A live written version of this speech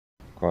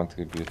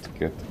Contribute,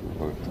 get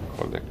reward,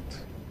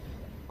 collect.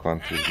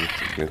 Contribute,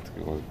 get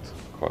reward,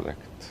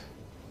 collect.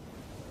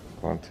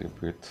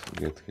 Contribute,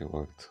 get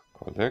reward,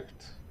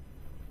 collect.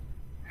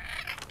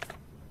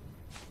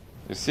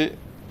 You see,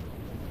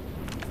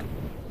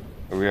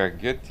 we are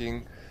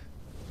getting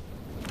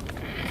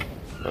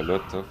a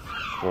lot of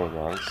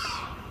corals.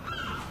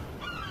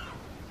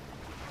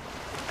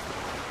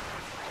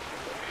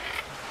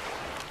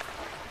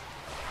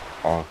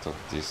 Out of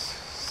this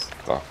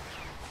stuff.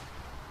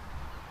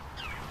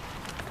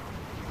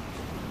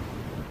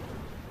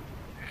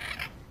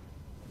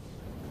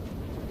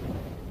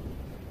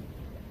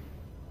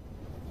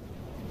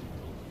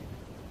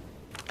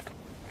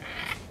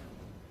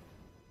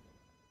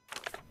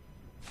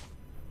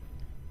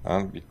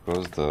 And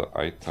because the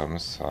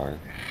items are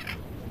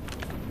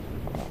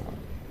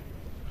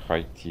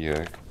high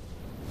tier,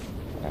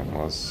 I'm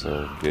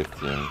also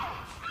getting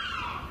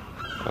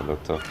a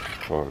lot of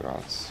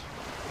corals.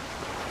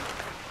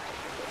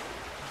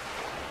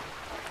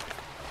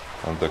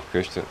 And the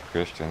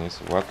question is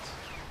what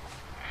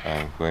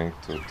I'm going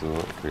to do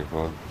with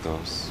all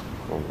those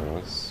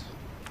corals.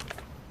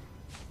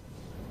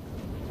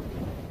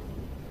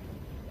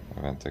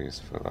 Inventory is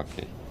full,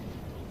 okay.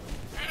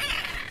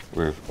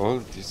 With all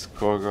these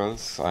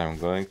corals, I'm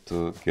going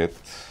to get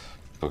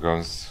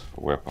bronze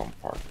weapon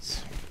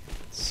parts.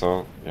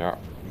 So yeah,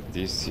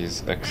 this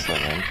is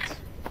excellent.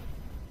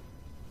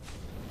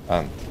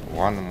 And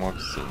one more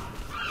thing,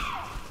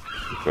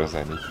 because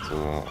I need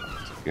to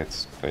get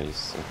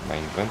space in my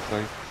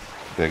inventory.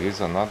 There is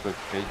another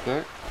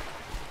trader,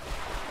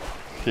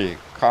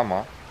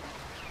 Shikama,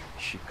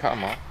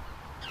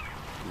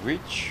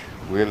 which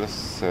will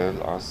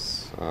sell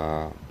us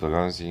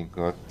bronze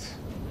ingot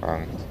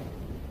and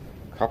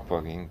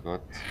copper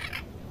ingot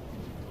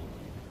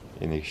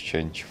in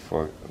exchange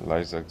for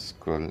lizard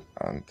skull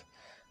and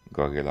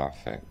gorilla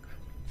fang.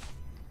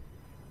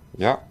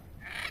 Yeah,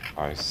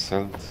 I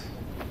sold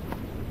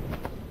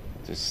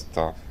this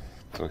stuff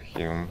to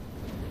him.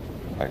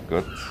 I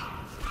got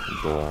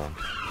the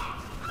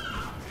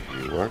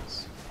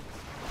rewards,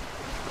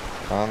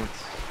 and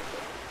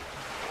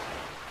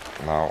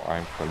now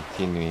I'm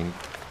continuing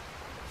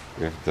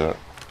with the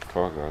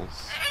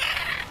corals.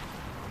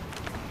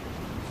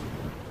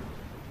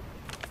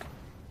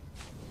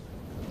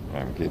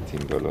 I'm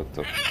getting a lot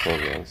of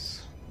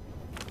corals.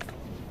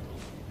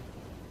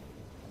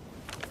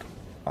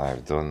 I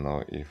don't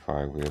know if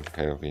I will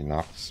have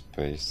enough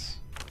space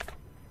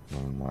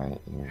in my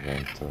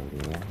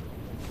inventory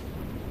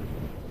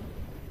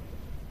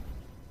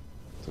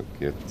to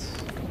get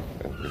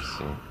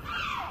everything.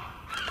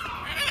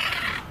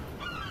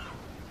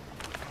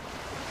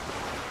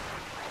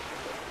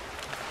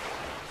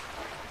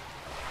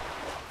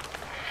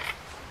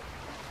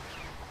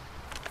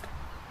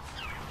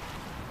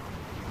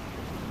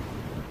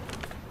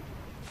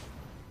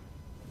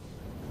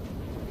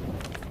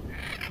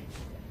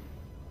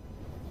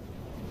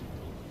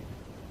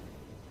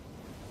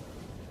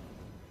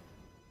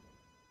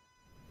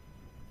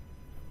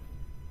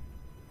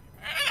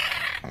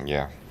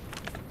 Yeah,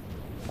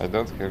 I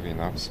don't have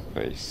enough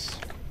space.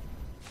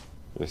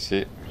 You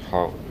see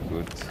how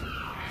good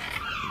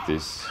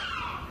this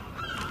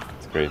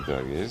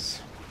trader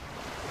is.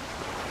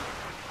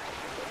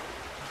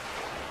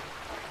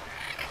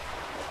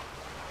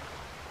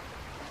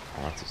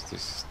 What is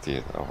this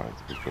steel? Oh,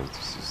 right, because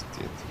this is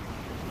steel.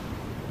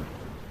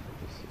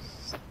 This is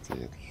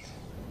steel.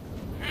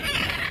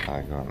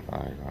 Iron,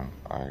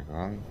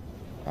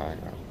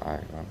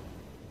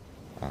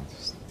 and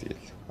steel.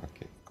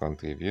 Okay,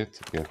 contribute,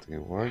 get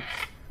reward.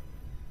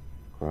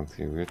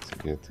 Contribute,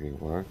 get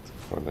reward,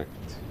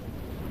 collect.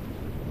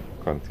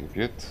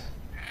 Contribute.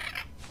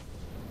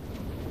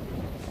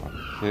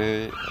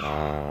 Okay,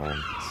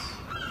 and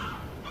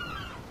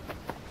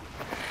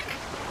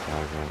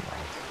iron.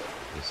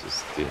 This is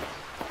steel.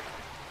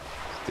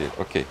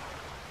 Okay.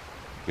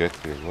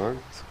 Get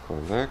reward,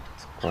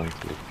 collect,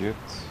 contribute,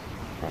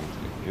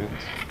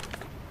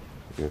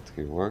 get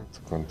reward,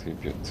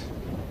 contribute.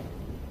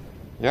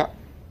 Yeah,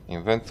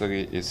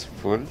 inventory is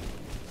full.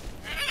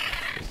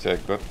 I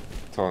got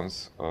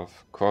tons of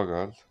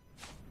coral,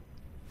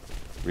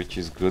 which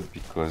is good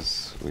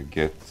because we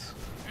get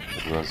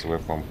bronze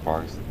weapon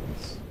parts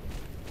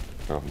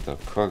from the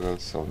coral.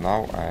 So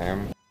now I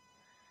am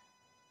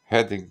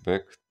heading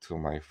back to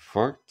my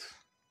fort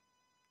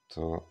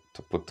to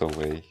put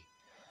away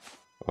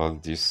all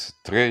this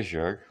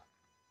treasure,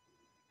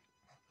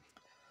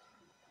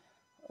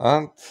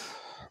 and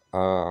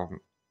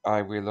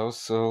I will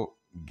also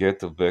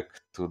get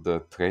back to the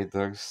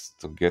traders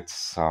to get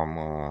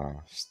some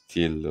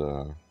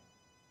steel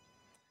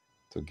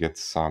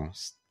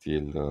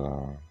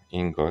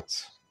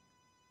ingots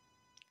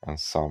and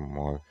some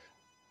more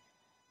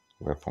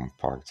weapon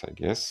parts, I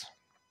guess.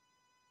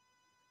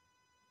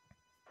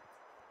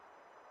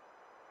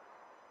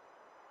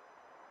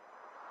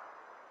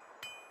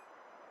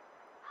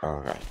 All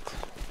right,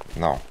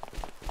 now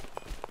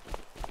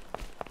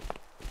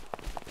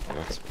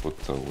let's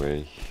put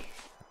away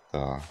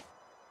the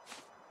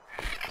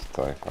stuff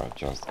stuff I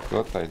just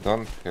got. I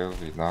don't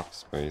have enough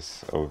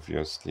space,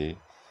 obviously,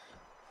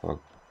 for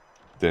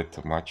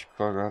that much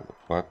coral,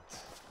 but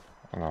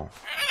you know,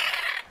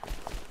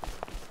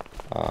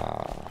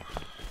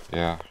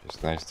 yeah,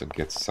 it's nice to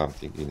get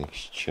something in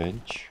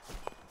exchange.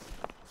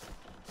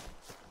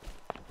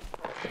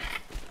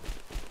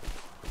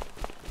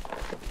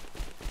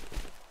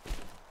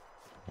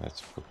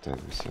 Let's put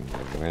everything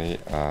away,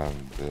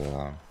 and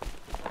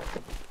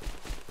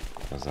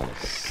as I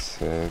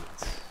said,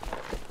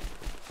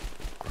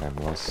 I'm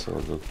also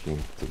looking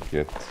to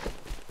get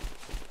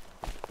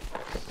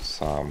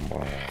some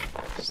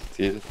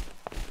steel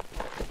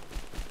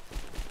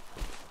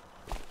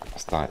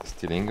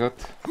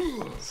ingot.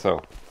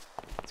 So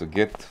to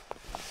get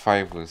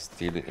 5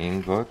 steel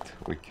ingot,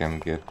 we can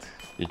get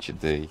each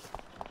day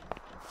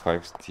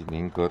 5 steel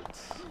ingot.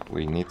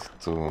 We need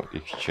to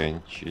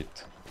exchange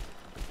it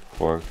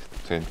for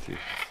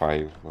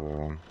 25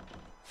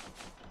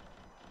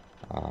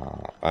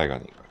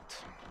 iron ingot.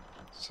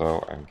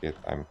 So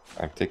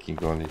I'm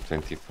taking only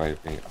 25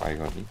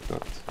 iron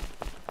ingot.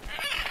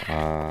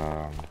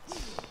 And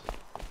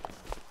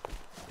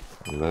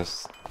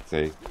let's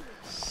take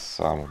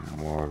some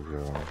more.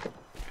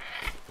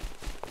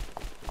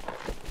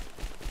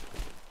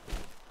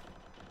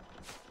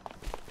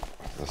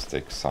 Let's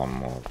take some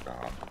more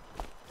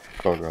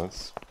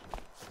corals,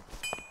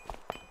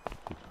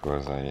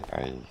 because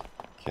I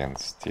can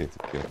still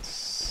get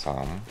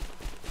some.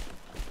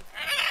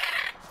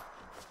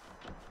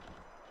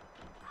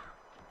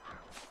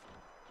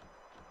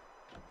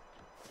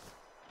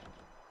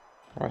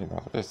 Why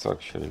not?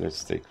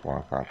 Let's take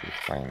 100.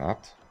 Why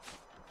not?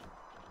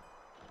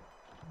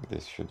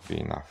 This should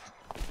be enough.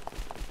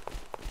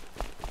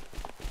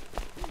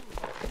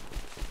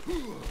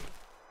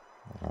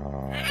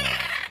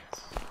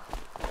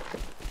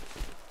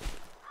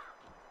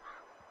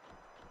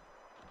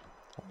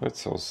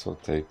 Let's also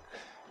take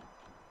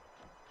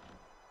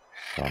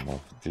some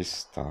of this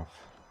stuff.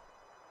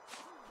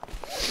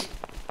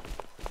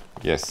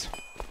 Yes.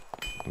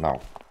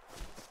 Now.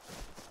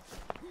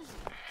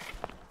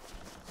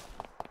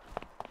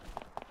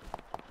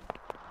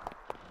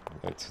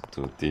 Let's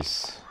do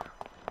this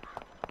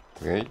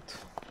trade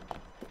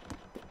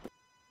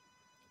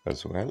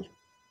as well.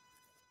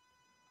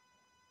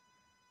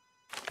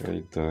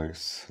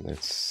 Traders,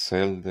 let's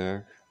sell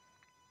there.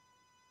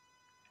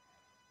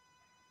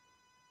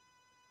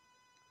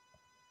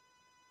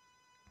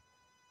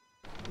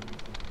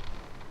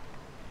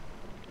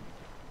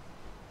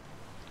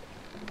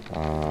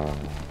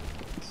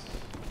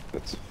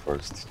 Let's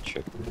first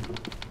check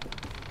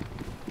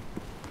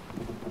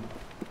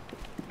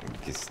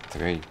this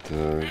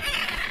trader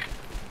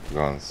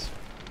bronze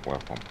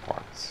weapon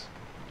parts.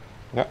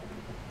 Yeah,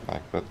 I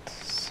got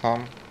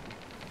some.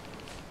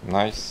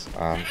 Nice,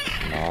 and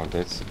now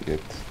let's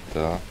get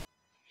the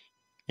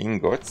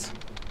ingots.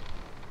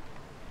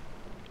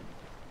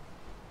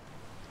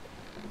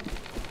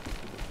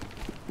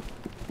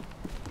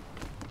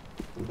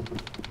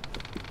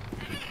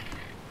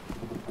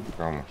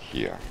 From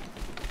here.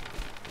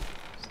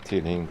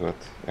 Steel ingot,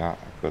 yeah,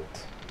 I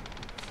got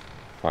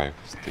 5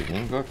 steel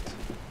ingot.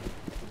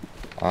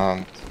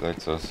 And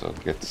let's also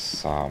get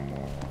some,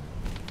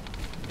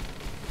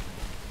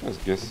 let's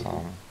get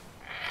some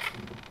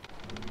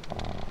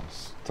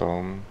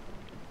stone.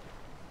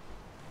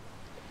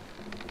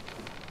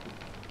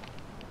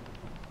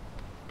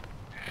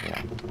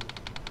 Yeah.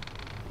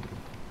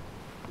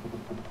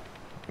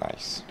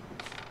 Nice.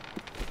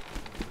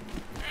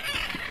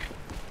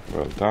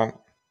 Well done.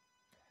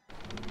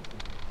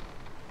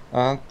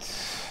 And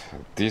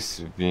this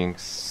being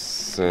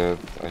said,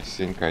 I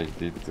think I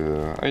did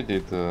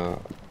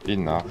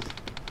enough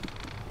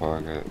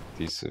for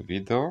this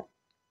video.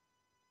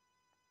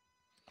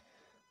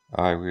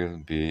 I will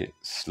be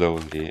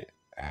slowly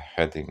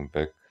heading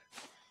back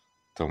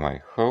to my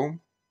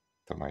home,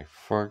 to my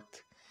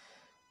fort,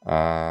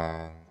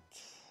 and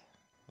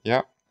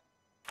yeah,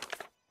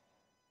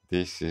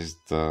 this is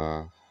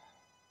the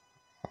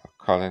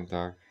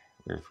calendar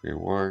with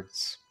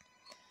rewards.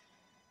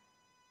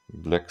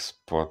 Black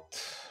Spot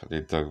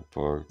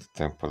leaderboard,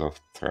 Temple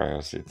of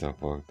Trials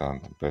leaderboard,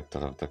 and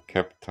Battle of the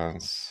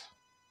Captains,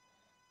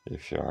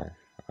 if you are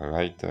a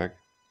rider.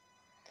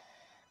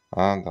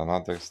 And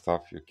another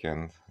stuff you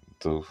can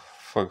do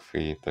for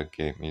free. The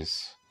game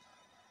is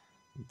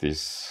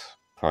this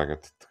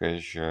pirate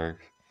treasure.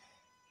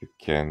 You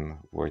can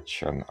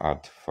watch an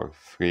ad for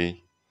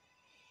free,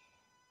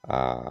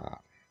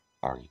 or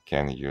you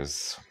can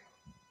use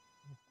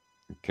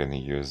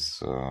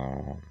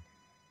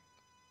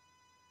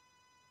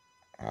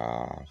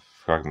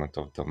fragment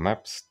of the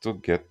maps to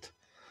get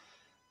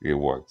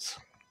rewards.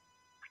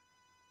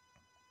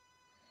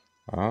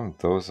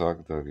 Those are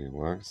the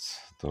rewards.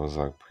 Those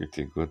are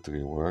pretty good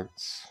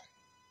rewards.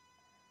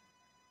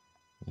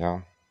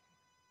 Yeah.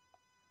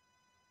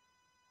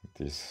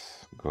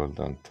 This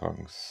golden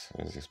tongues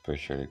is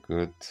especially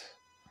good.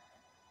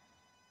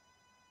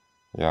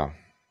 Yeah.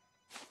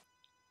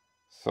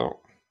 So,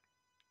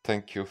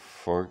 thank you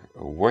for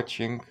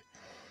watching.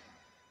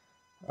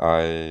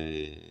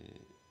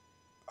 I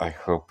I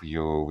hope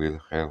you will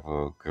have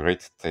a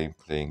great time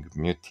playing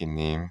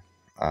Mutiny,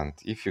 and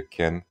if you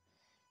can,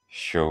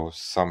 show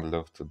some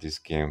love to this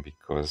game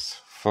because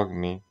for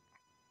me,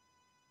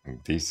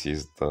 this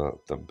is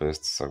the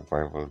best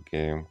survival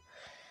game.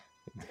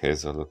 It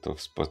has a lot of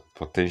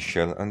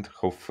potential, and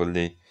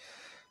hopefully,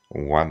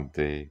 one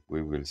day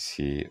we will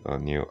see a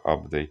new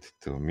update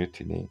to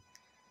Mutiny.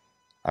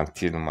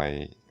 Until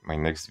my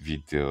next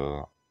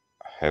video,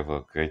 have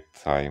a great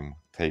time,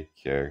 take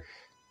care,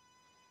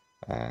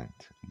 and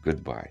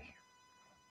goodbye.